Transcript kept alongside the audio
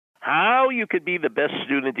how you could be the best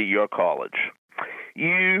student at your college.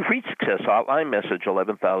 You've reached Success Hotline, message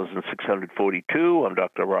 11,642. I'm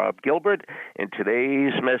Dr. Rob Gilbert, and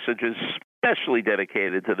today's message is specially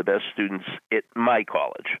dedicated to the best students at my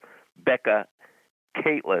college: Becca,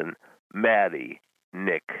 Caitlin, Maddie,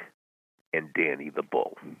 Nick, and Danny the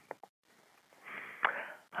Bull.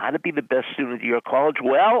 How to be the best student at your college?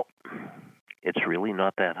 Well, it's really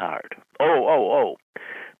not that hard.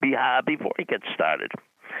 Before I get started,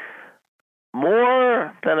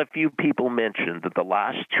 more than a few people mentioned that the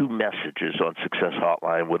last two messages on Success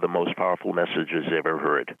Hotline were the most powerful messages ever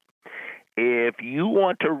heard. If you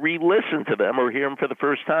want to re-listen to them or hear them for the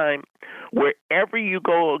first time, wherever you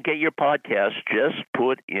go get your podcast, just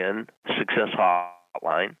put in Success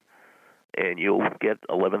Hotline, and you'll get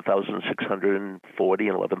 11,640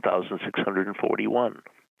 and 11,641.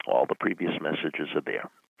 All the previous messages are there.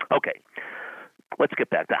 Okay, let's get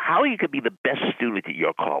back to how you could be the best student at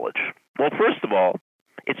your college. Well, first of all,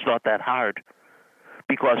 it's not that hard,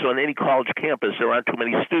 because on any college campus, there aren't too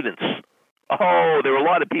many students. There are a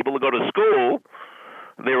lot of people that go to school.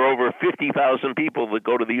 There are over 50,000 people that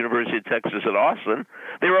go to the University of Texas at Austin.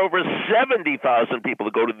 There are over 70,000 people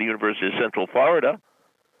that go to the University of Central Florida.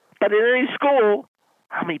 But in any school,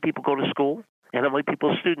 how many people go to school and how many people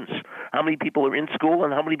are students? How many people are in school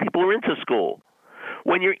and how many people are into school?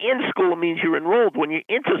 When you're in school, it means you're enrolled. When you're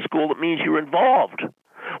into school, it means you're involved.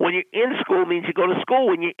 When you're in school, it means you go to school.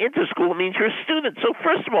 When you're into school, it means you're a student. So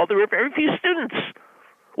first of all, there are very few students.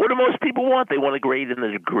 What do most people want? They want a grade and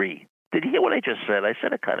a degree. Did you hear what I just said? I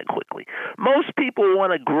said it kind of quickly. Most people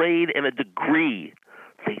want a grade and a degree.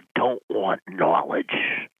 They don't want knowledge.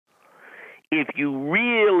 If you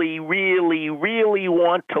really, really, really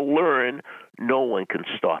want to learn, no one can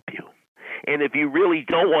stop you. And if you really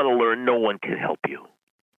don't want to learn, no one can help you.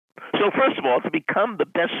 So first of all, to become the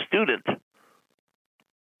best student,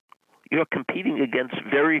 you're competing against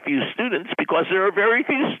very few students because there are very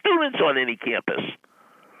few students on any campus.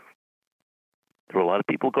 There are a lot of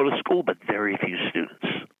people who go to school, but very few students.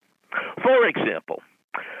 For example,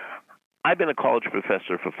 I've been a college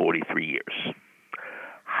professor for 43 years.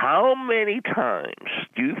 How many times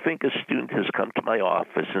do you think a student has come to my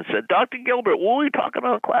office and said, Dr. Gilbert, what were you talking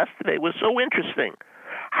about in class today? It was so interesting.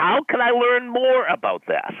 How can I learn more about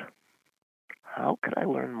that? How can I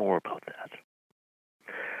learn more about that?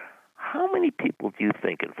 How many people do you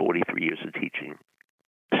think in 43 years of teaching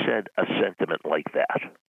said a sentiment like that?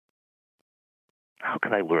 How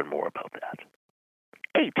can I learn more about that?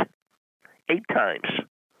 8 times.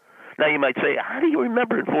 Now you might say, how do you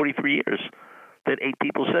remember in 43 years that 8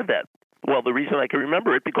 people said that? Well, the reason I can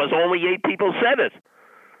remember it because only 8 people said it.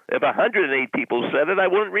 If 108 people said it, I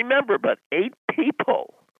wouldn't remember, but 8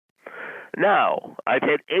 people. Now, I've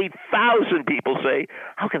had 8,000 people say,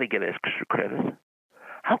 how can I get extra credit?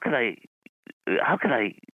 How can I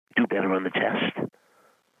do better on the test?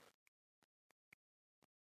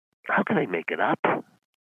 How can I make it up?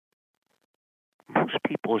 Most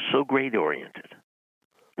people are so grade-oriented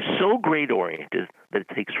that it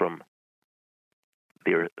takes from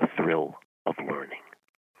their thrill of learning.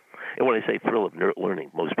 And when I say thrill of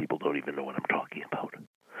learning, most people don't even know what I'm talking about.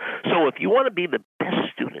 So if you want to be the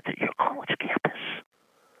best student at your college campus,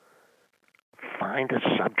 find a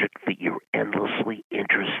subject that you're endlessly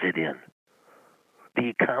interested in, that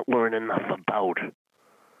you can't learn enough about,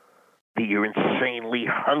 that you're insanely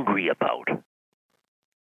hungry about.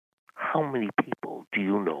 How many people do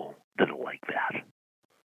you know that are like that?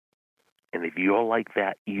 And if you're like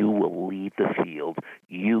that, you will lead the field.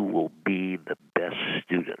 You will be the best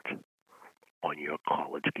student on your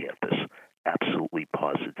college campus. Absolutely,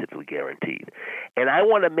 positively guaranteed. And I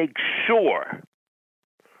want to make sure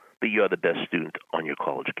that you're the best student on your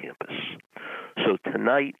college campus. So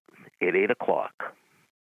tonight at 8 o'clock,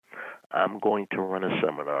 I'm going to run a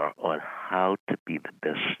seminar on how to be the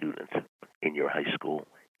best student in your high school,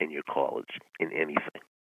 in your college, in anything.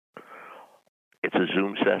 It's a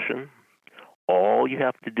Zoom session. All you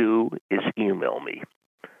have to do is email me.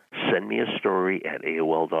 Send me a story at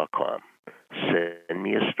AOL.com. Send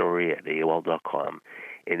me a story at AOL.com.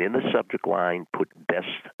 And in the subject line, put best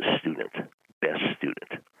student. Best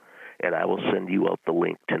student. And I will send you out the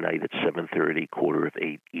link tonight at 7:30,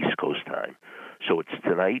 7:45 East Coast time. So it's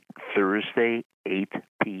tonight, Thursday, 8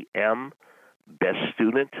 p.m., best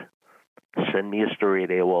student. Send me a story at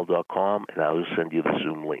AOL.com, and I will send you the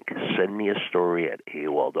Zoom link. Send me a story at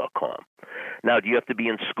AOL.com. Now, do you have to be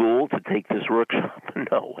in school to take this workshop?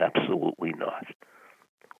 No, absolutely not.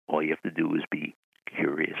 All you have to do is be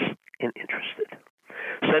curious and interested.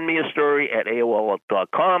 Send me a story at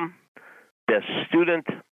AOL.com. Best student,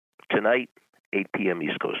 tonight, 8 p.m.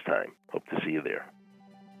 East Coast time. Hope to see you there.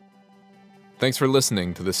 Thanks for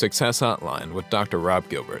listening to the Success Hotline with Dr. Rob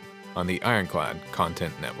Gilbert on the Ironclad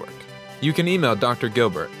Content Network. You can email Dr.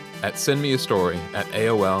 Gilbert at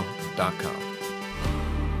sendmeastory@aol.com.